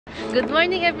Good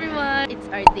morning everyone! It's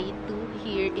our day 2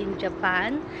 here in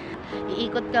Japan.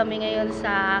 Iikot kami ngayon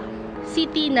sa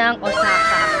city ng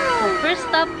Osaka. So first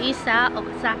stop is sa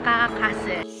Osaka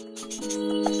Castle.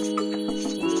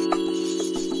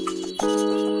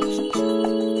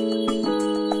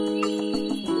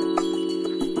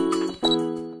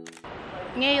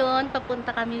 Ngayon,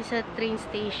 papunta kami sa train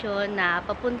station na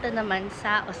papunta naman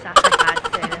sa Osaka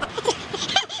Castle.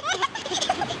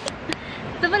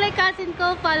 Ito pala yung cousin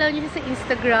ko. Follow niyo sa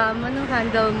Instagram. Anong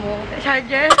handle mo?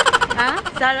 Charger? Ha?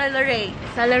 Sarah Lorraine.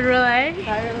 Salaroy?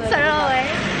 Salaroy?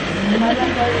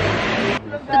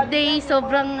 Today,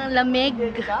 sobrang lamig.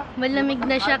 Malamig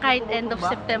na siya kahit end of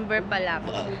September pa lang.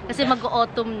 Kasi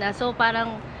mag-autumn na. So,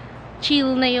 parang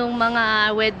chill na yung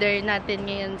mga weather natin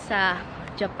ngayon sa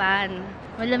Japan.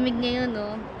 Malamig ngayon,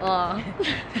 no? Oh.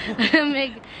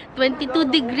 Malamig. 22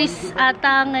 degrees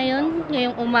ata ngayon,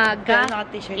 ngayong umaga. Pero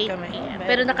naka-t-shirt kami.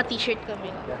 Pero naka-t-shirt kami.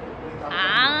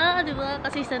 Ah, di ba?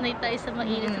 Kasi sanay tayo sa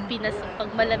mainit sa Pinas pag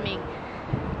malamig.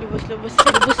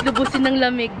 Lubos-lubosin ng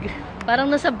lamig. Parang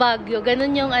nasa Baguio.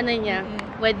 Ganun yung ano niya.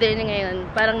 Weather niya ngayon.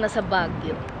 Parang nasa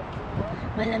Baguio.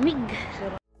 Malamig.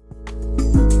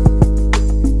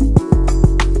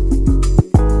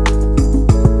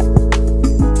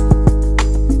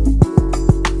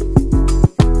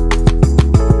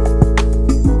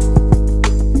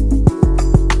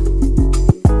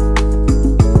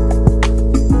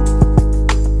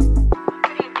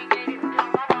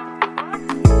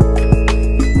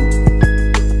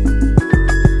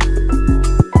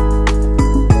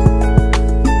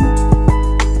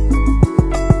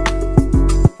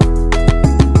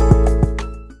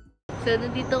 So,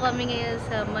 nandito kami ngayon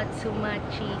sa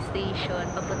Matsumachi Station,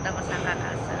 papuntang Osaka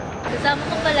Castle. Kasama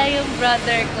ko pala yung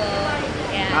brother ko.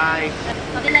 Ayan. Hi!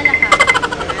 Pakilala ka.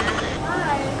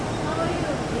 Hi! How are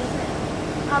you?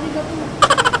 Arigato.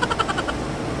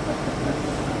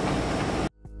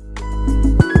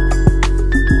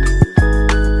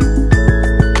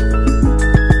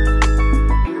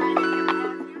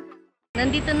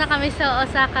 Nandito na kami sa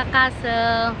Osaka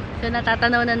Castle. So,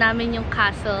 natatanaw na namin yung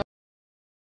castle.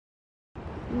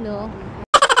 No.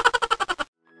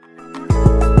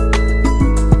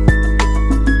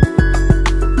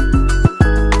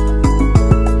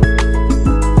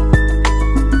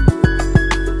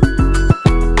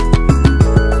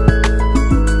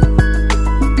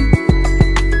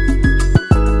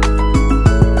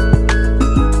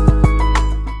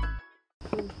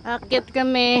 Akit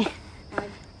kami.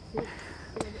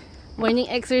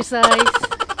 Morning exercise.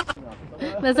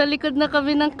 Nasa likod na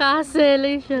kami ng castle.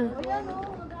 Ayun siya.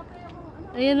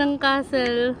 Ayan ang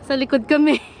castle. Sa likod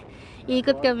kami.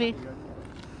 Iikot kami.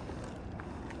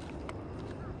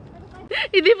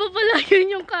 Hindi pa pala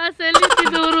yun yung castle. Yung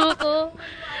tinuro ko.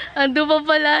 Ando pa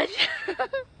pala siya.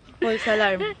 False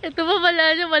alarm. Ito pa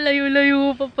pala siya.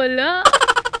 Malayo-layo pa pala.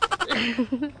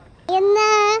 Ayan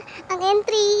na ang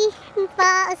entry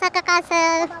pa Osaka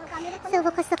Castle. So,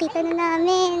 bukas nakita na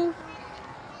namin.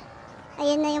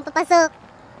 Ayan na yung papasok.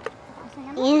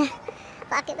 Ayan.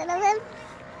 Paakit na naman.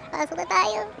 Pasok na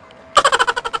tayo.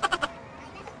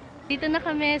 Dito na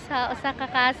kami sa Osaka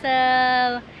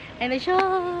Castle. Ayan na siya.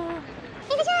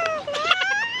 Ayan na siya.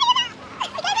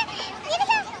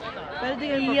 Pwede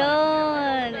yun ba?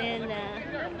 Yun. Ayan na.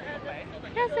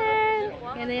 Castle.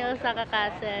 Ayan na yung Osaka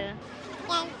Castle.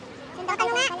 Yan. Sundan ka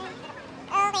nga.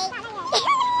 Okay.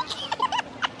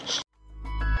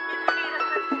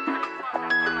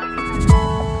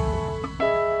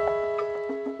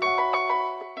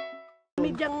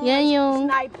 Yan yung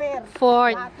sniper.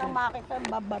 fort. Lahat ng makita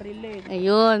babarilin.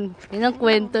 Ayun. Yun ang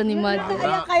kwento ni Mother.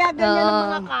 Kaya ganyan ang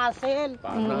mga castle.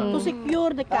 To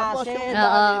secure the Tapos castle.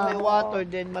 yung may water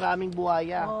din, maraming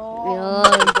buhaya.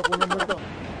 Yun.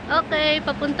 Okay,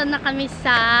 papunta na kami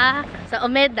sa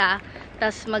Umeda.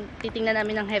 Tapos magtitingnan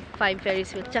namin ng F5 Ferris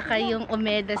wheel. Tsaka yung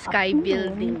Umeda Sky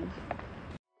Building.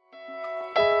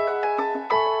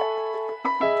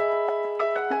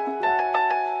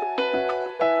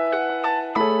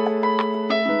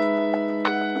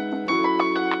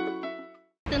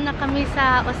 Kami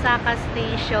sa Osaka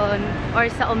Station or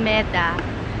sa Umeda.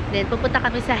 Then pupunta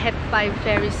kami sa F5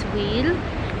 Ferris wheel.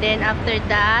 Then after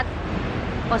that,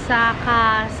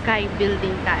 Osaka Sky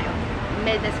Building tayo.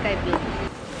 Umeda Sky Building.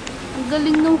 Ang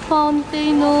galing ng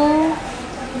fountain, no?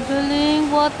 Ang galing.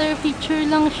 Water feature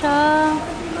lang siya.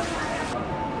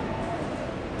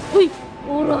 Uy!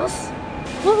 Oras!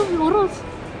 Oh, oras!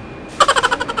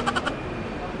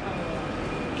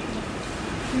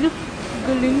 Look!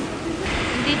 Galing.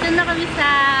 Dito na kami sa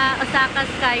Osaka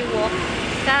Skywalk.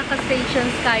 Osaka Station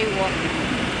Skywalk.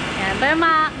 Ayan. Pero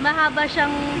mahaba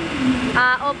siyang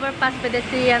overpass,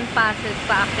 pedestrian passes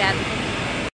paakyat.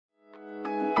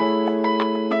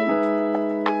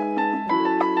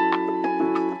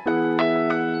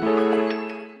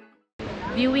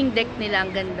 Viewing deck nila,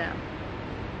 ang ganda.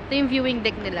 Ito yung viewing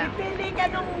deck nila. Pili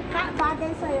ka nung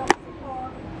bagay sa'yo.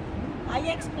 I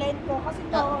explain ko kasi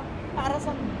to para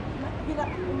sa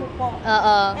hirap umupo.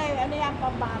 Oo. Ano yan,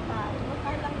 pambata.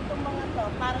 Okay lang itong mga to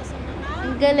para sa mga...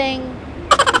 Ang galing.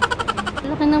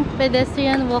 Laki ng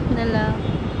pedestrian walk nila.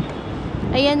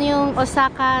 Ayan yung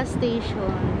Osaka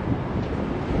Station.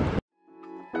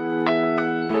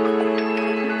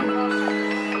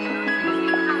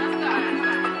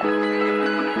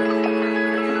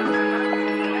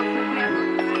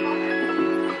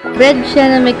 Bread siya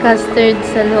na may custard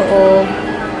sa loob.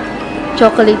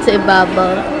 Chocolate sa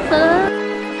ibabaw. Sarap!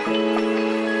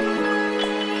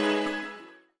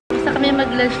 Gusto kami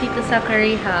mag-lunch dito sa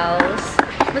curry house.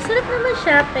 Masarap naman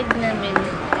siya. Peg namin.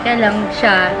 Kaya lang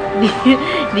siya.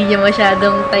 Hindi niya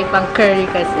masyadong type ang curry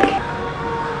kasi.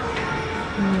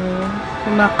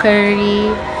 Yung mga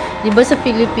curry. Diba sa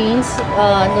Philippines,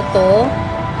 ano to?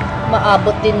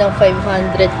 Maabot din ng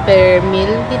 500 per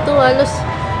meal. Dito halos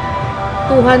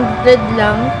 200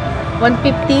 lang.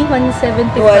 150,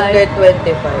 175.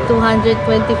 225.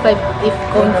 225 if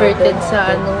converted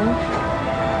sa ano,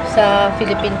 sa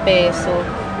Philippine peso.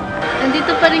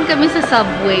 Nandito pa rin kami sa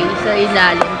subway, sa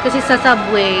ilalim. Kasi sa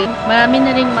subway, marami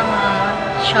na rin mga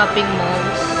shopping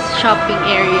malls, shopping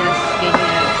areas,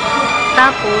 ganyan.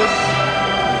 Tapos,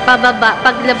 pababa,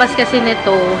 paglabas kasi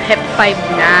nito, Hep 5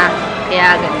 na.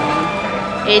 Kaya ganun.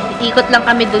 Eh, ikot lang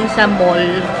kami dun sa mall.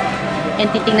 And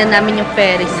titingnan namin yung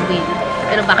Ferris wheel.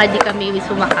 Pero baka di kami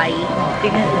sumakay.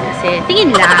 Tingnan kasi.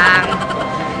 Tingin lang.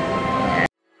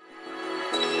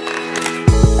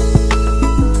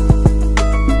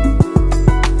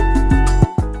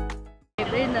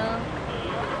 Libre, no?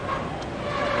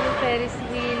 Yung Ferris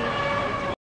wheel.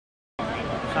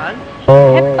 Saan?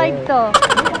 F5 to.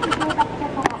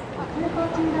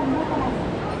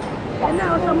 Yan na,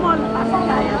 sa mall. Pasok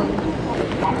tayo.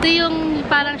 Ito yung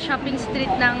parang shopping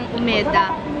street ng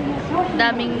Umeda.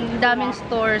 Daming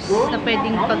stores na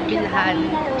pwedeng pagbilhan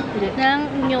ng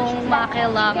inyong mga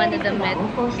kailangan na damit.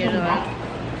 Gano'n.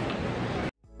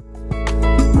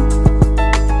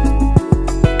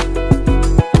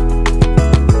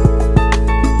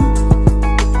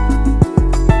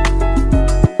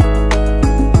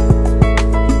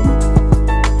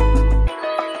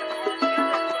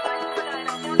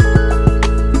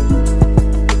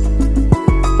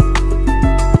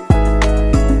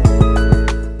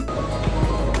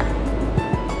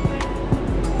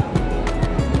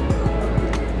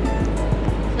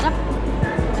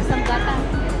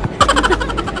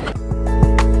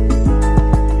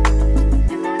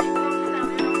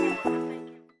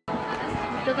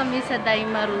 Sa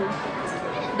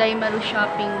Daimaru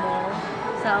Shopping Mall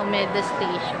sa Umeda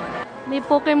Station. May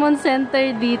Pokemon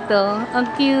Center dito. Ang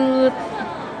cute!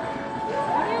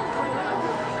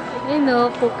 Ayun o,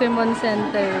 Pokemon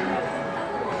Center.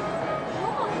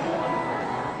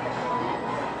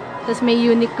 Tapos may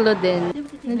Uniqlo din.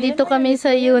 Nandito kami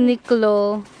sa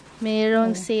Uniqlo.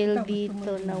 Mayroong sale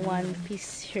dito na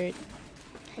one-piece shirt.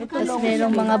 Tapos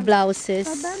mayroong mga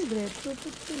blouses.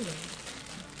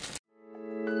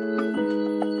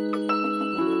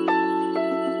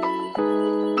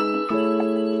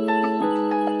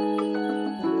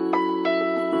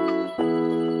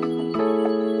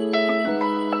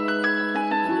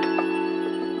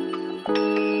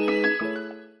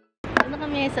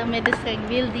 Sa Umeda Sky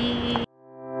Building.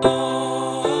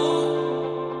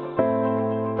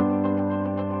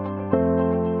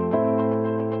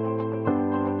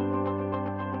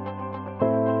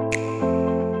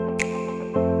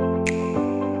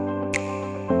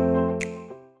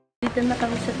 Dito na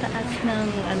kami sa taas ng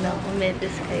Umeda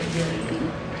Sky Building.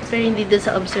 Pero hindi doon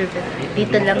sa observatory.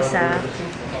 Dito lang sa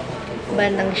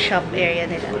bandang shop area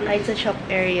nila. Kahit sa shop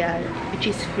area,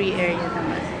 which is free area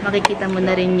naman, makikita mo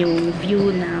na rin yung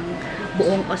view ng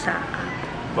buong Osaka.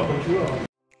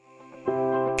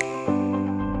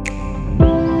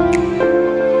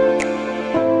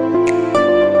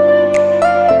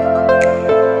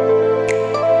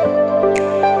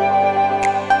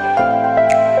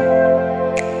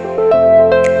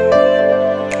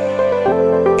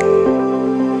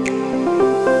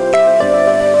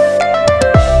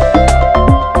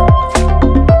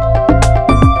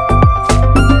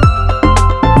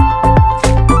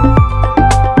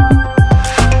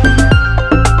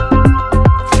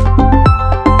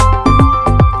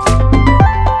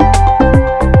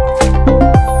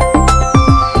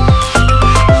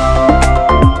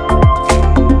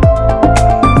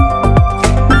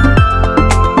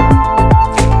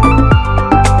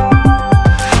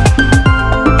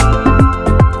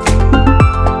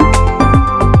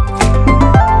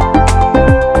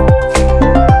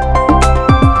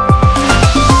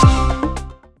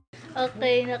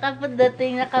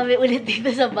 kami ulit dito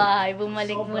sa bahay.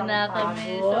 Bumalik muna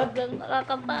kami. Sobrang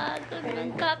nakakapagod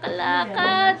ng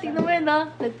kakalakad. Tingnan mo yun, no?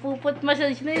 Nagpuput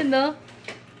massage na yun, no?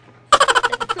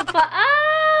 Sa paa!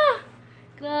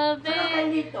 Grabe.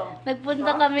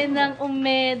 Nagpunta kami ng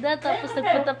Umeda, tapos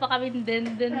nagpunta pa kami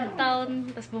Denden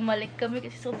Town. Tapos bumalik kami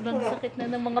kasi sobrang sakit na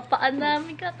ng mga paa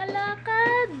namin,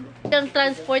 kakalakad. Ang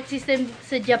transport system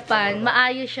sa Japan,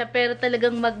 maayos siya pero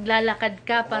talagang maglalakad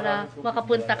ka para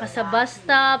makapunta ka sa bus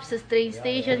stop, sa train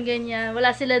station, ganyan.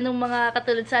 Wala sila nung mga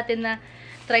katulad sa atin na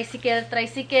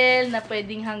tricycle na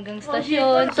pwedeng hanggang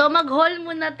stasyon. So mag-haul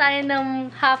muna tayo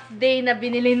ng half day na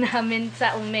binili namin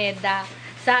sa Umeda.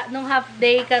 Nung half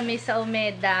day kami sa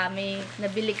Umeda, may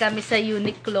nabili kami sa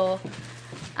Uniqlo.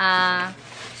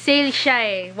 Sale siya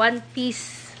eh. One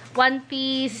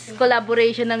piece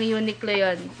collaboration ng Uniqlo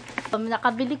yon.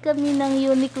 Nakabili kami ng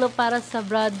Uniqlo para sa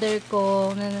brother ko.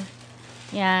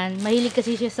 Yan. Mahilig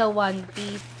kasi siya sa one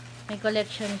piece. May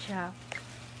collection siya.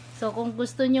 So, kung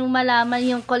gusto nyong malaman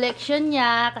yung collection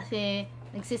niya, kasi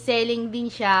nagsiselling din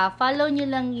siya, follow nyo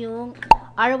lang yung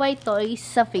RY Toys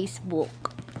sa Facebook.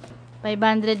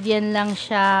 500 yen lang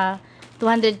siya,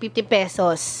 250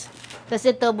 pesos. Tapos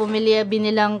ito,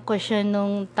 binilang ko siya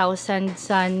nung 1,000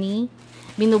 sunny.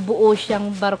 Binubuo siyang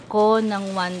barko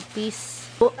ng one piece.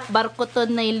 Barko to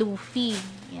na Luffy.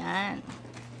 Yan.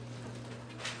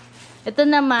 Ito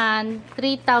naman,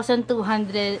 3,700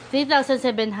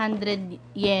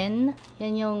 yen.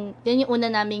 Yan yung una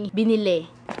naming binili.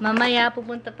 Mamaya,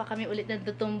 pupunta pa kami ulit ng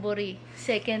Dotonbori.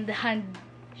 Second hand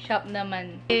shop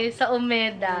naman. Sa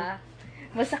Umeda,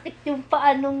 masakit yung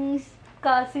paa nung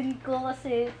cousin ko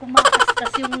kasi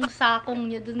kumakaskas yung sakong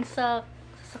niya dun sa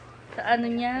ano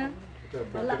niya.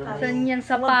 Sa niyang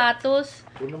sapatos.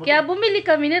 Kaya bumili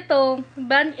kami nito,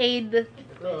 Band-Aid.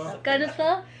 Kano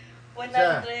to?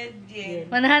 100 yen.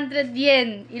 100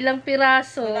 yen. Ilang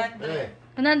piraso?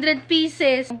 100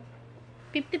 pieces.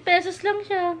 50 pesos lang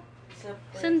siya.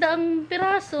 100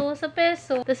 piraso sa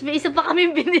peso. Tapos may isa pa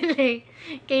kami binili.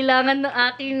 Kailangan ng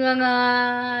aking mga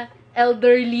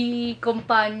elderly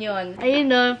companion. Ayun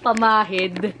o,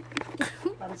 pamahid.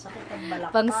 Pansakit ang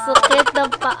balakang. Pangsukit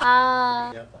ng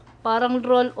paa. Parang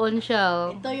roll-on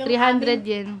siya. 300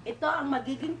 yen. Ito ang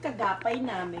magiging kaagapay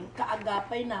namin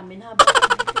habang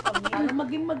dito kami. Para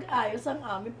maging mag-ayos ang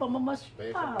aming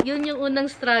pamamasyal. Yun yung unang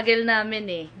struggle namin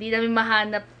eh. Di namin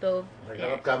mahanap to.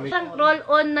 Parang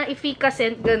roll-on na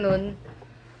efficacent, ganun.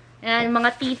 Yan, mga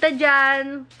tita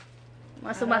dyan.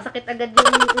 Mga sumasakit agad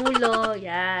yung ulo.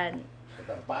 Yan.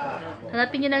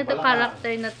 Hanapin nyo lang ito,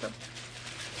 character na to.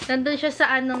 Nandun siya sa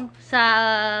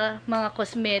mga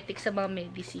cosmetics, sa mga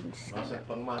medicines.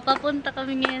 Papunta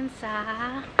kami ngayon sa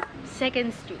 2nd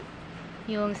Street.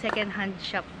 Yung second hand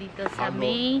shop dito sa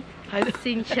may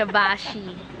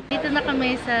Shinsaibashi. Dito na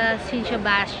kami sa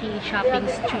Shinsaibashi Shopping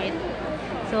Street.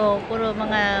 So, puro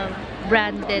mga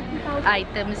branded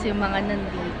items yung mga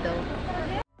nandito.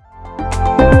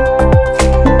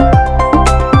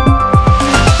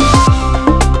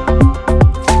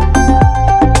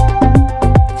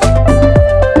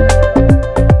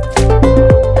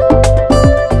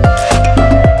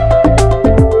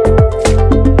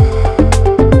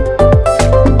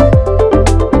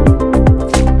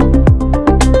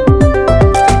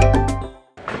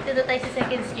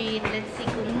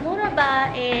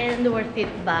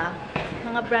 Ba?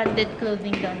 Mga branded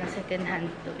clothing daw na second hand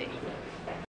to eh.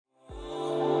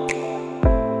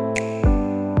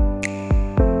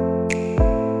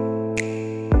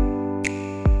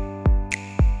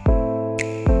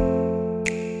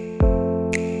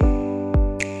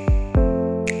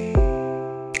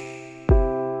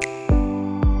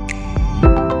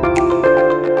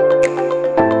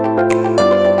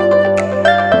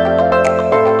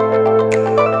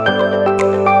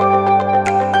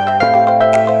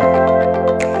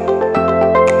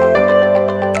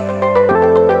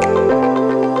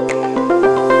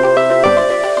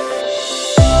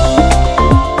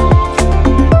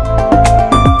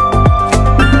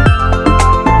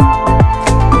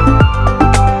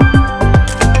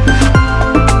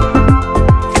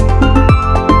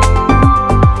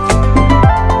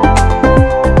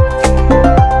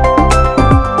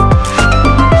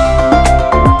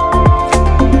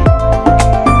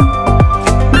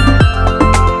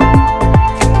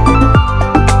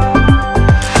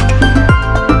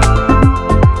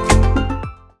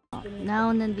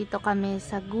 Nandito kami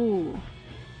sa GU.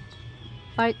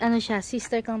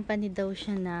 Sister company daw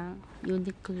siya na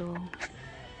Uniqlo.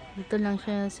 Dito lang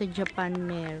siya sa Japan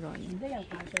meron.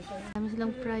 Dami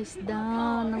silang price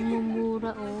down.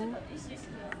 Nangmumura oh.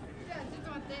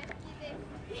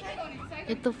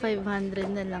 Ito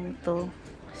 500 na lang to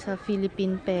sa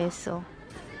Philippine peso.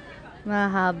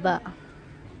 Mahaba.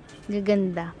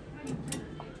 Gaganda.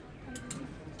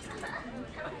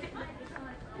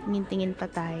 Tingin-tingin pa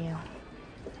tayo.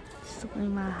 Gusto ko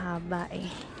yung mahaba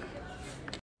eh.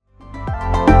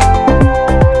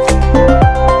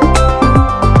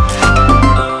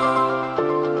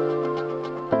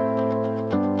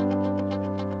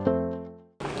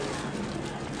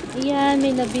 Ayan,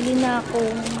 may nabili na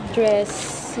akong dress.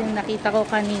 Yung nakita ko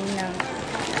kanina.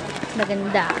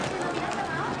 Maganda.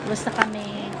 Basta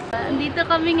kami. Dito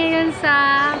kami ngayon sa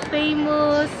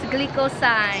famous Glico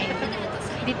sign.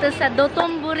 Dito sa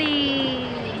Dotonbori.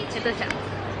 Ito siya.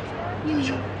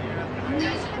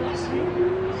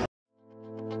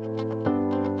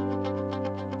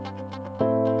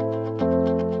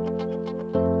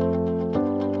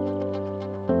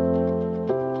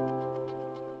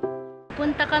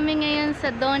 Punta kami ngayon sa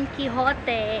Don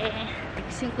Quijote.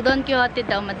 Yung Don Quijote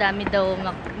daw, madami daw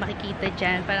makikita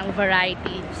dyan. Parang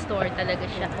variety store talaga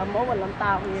siya. Walang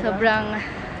tao yun.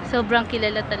 Sobrang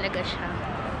kilala talaga siya.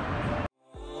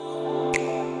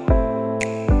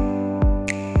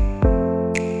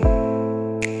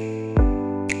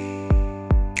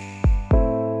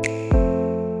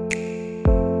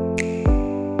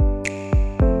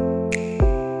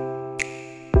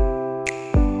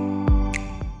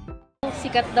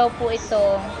 Sikat daw po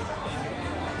ito.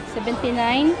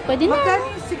 79? Pwede na.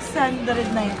 Magkano yung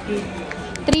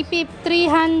 690?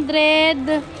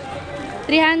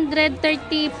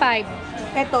 335.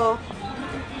 Ito.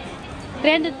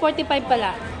 345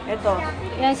 pala. Ito.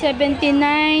 Yan,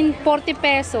 79, 40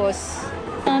 pesos.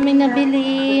 Kami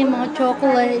nabili, mga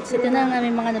chocolates. Ito na ang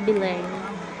aming mga nabili.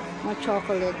 Mga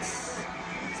chocolates.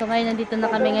 So ngayon, nandito na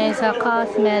kami ngayon sa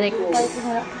cosmetics.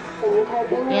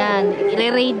 Yan,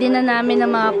 i-raid din na namin ng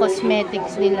mga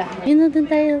cosmetics nila. Yun na dun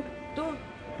tayo. Ito.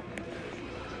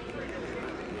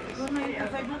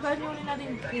 Magkano yung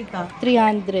natin kita?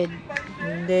 300.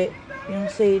 Hindi. Yung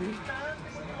sale.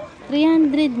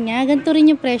 300 nga. Ganito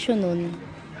rin yung presyo nun.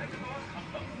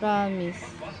 Promise.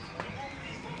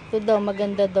 Ito daw,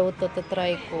 maganda daw to.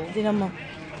 Try ko. Hindi naman.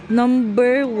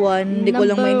 Number 1. Hindi ko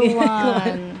lang may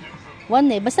Number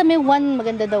 1 eh. Basta may 1,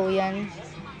 maganda daw yan.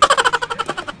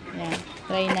 Yan.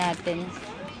 Try natin.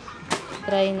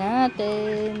 Try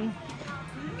natin.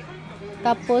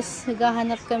 Tapos,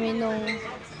 naghahanap kami nung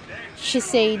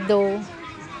Shiseido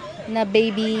na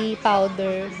baby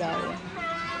powder daw.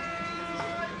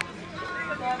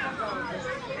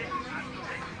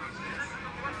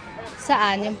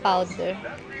 Saan yung powder?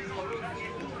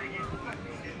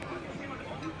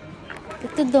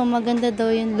 Ito daw, maganda daw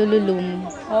yung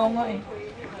Lululum. Oo nga eh.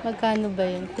 Magkano ba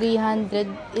yun? 300,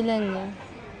 ilan yun?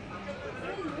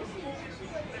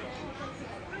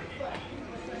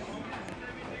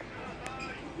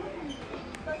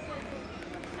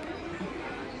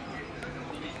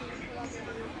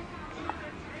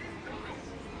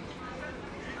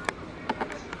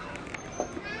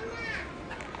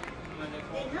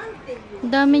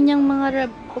 Dami niyang mga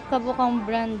kabukang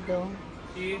brand do.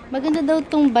 Maganda daw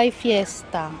tong By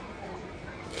Fiesta.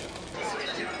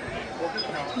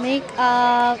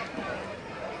 Makeup.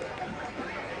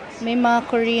 May mga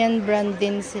Korean brand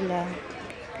din sila.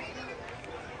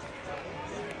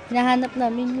 Hinahanap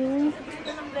namin yung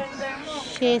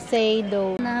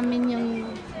Shiseido. Namin yung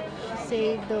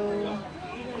Shiseido.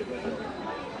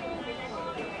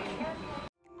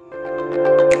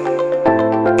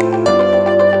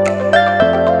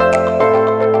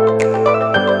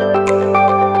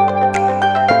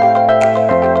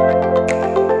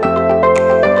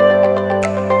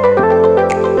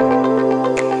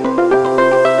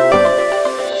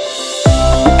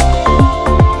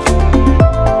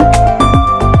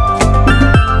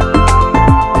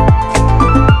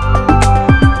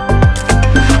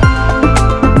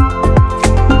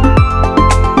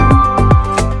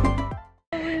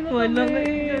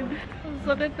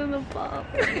 Sakit na ng paa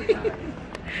ko.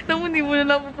 Naku, hindi mo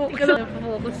na napopokus.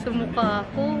 Napopokus sa mukha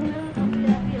ko.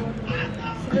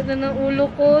 Sakit na ng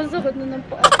ulo ko. Sakit na ng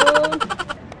paa ko.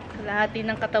 Kalahati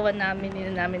ng katawan namin,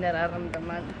 hindi na namin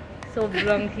nararamdaman.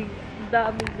 Sobrang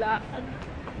daming lakad.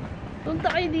 Punta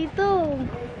kayo dito.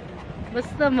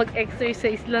 Basta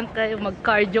mag-exercise lang kayo,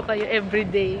 mag-cardio kayo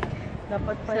everyday.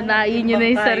 Dapat pa sanayin nyo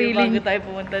na yung sarili. Bago tayo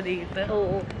pumunta dito.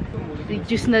 Oo.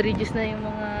 Reduce na yung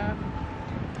mga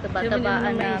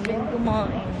taba-tabaan namin.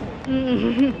 Kumain.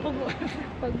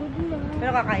 Pagod na.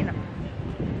 Pero kakain na.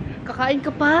 Kakain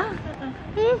ka pa?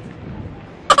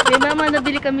 May mama,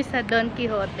 nabili kami sa Don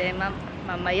Quijote.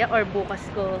 Mamaya or bukas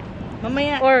ko.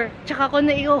 Mamaya. Or, tsaka ko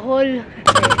na i-haul.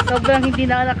 Sobrang hindi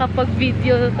na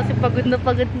nakapag-video kasi pagod na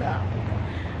ako.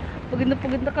 Pagod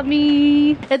na kami.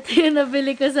 Ito yung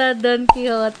nabili ko sa Don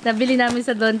Quixote. Nabili namin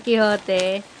sa Don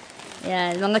Quixote.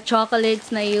 Yan, mga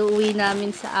chocolates na iuwi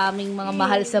namin sa aming mga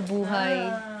mahal sa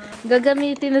buhay.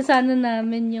 Gagamitin na sana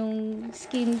namin yung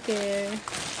skincare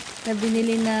na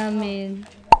binili namin.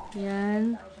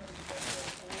 Yan.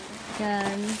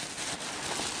 Yan.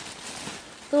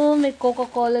 Ito, may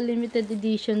Coca-Cola limited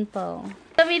edition pa.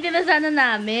 Gamitin na sana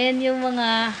namin yung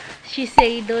mga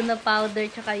Shiseido na powder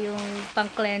tsaka yung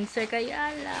pang cleanser. Kaya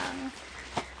lang,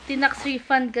 tinax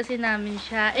refund kasi namin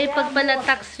siya. Eh, pag pala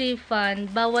tax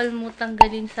refund, bawal mo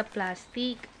tanggalin sa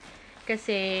plastic.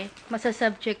 Kasi,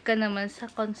 masasubject ka naman sa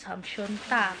consumption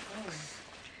tax.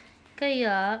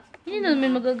 Kaya, hindi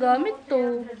namin magagamit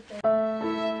to.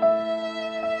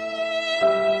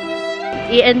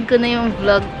 I-end ko na yung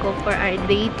vlog ko for our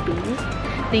day 2.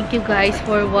 Thank you guys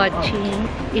for watching.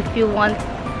 If you want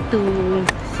to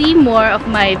see more of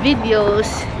my videos,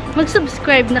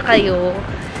 mag-subscribe na kayo.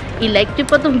 I-like nyo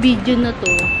pa tong video na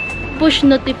to. Push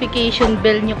notification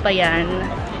bell nyo pa yan.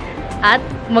 At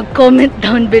mag-comment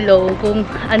down below kung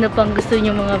ano pang gusto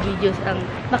nyo mga videos ang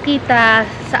makita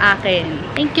sa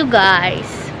akin. Thank you guys.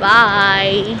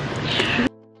 Bye!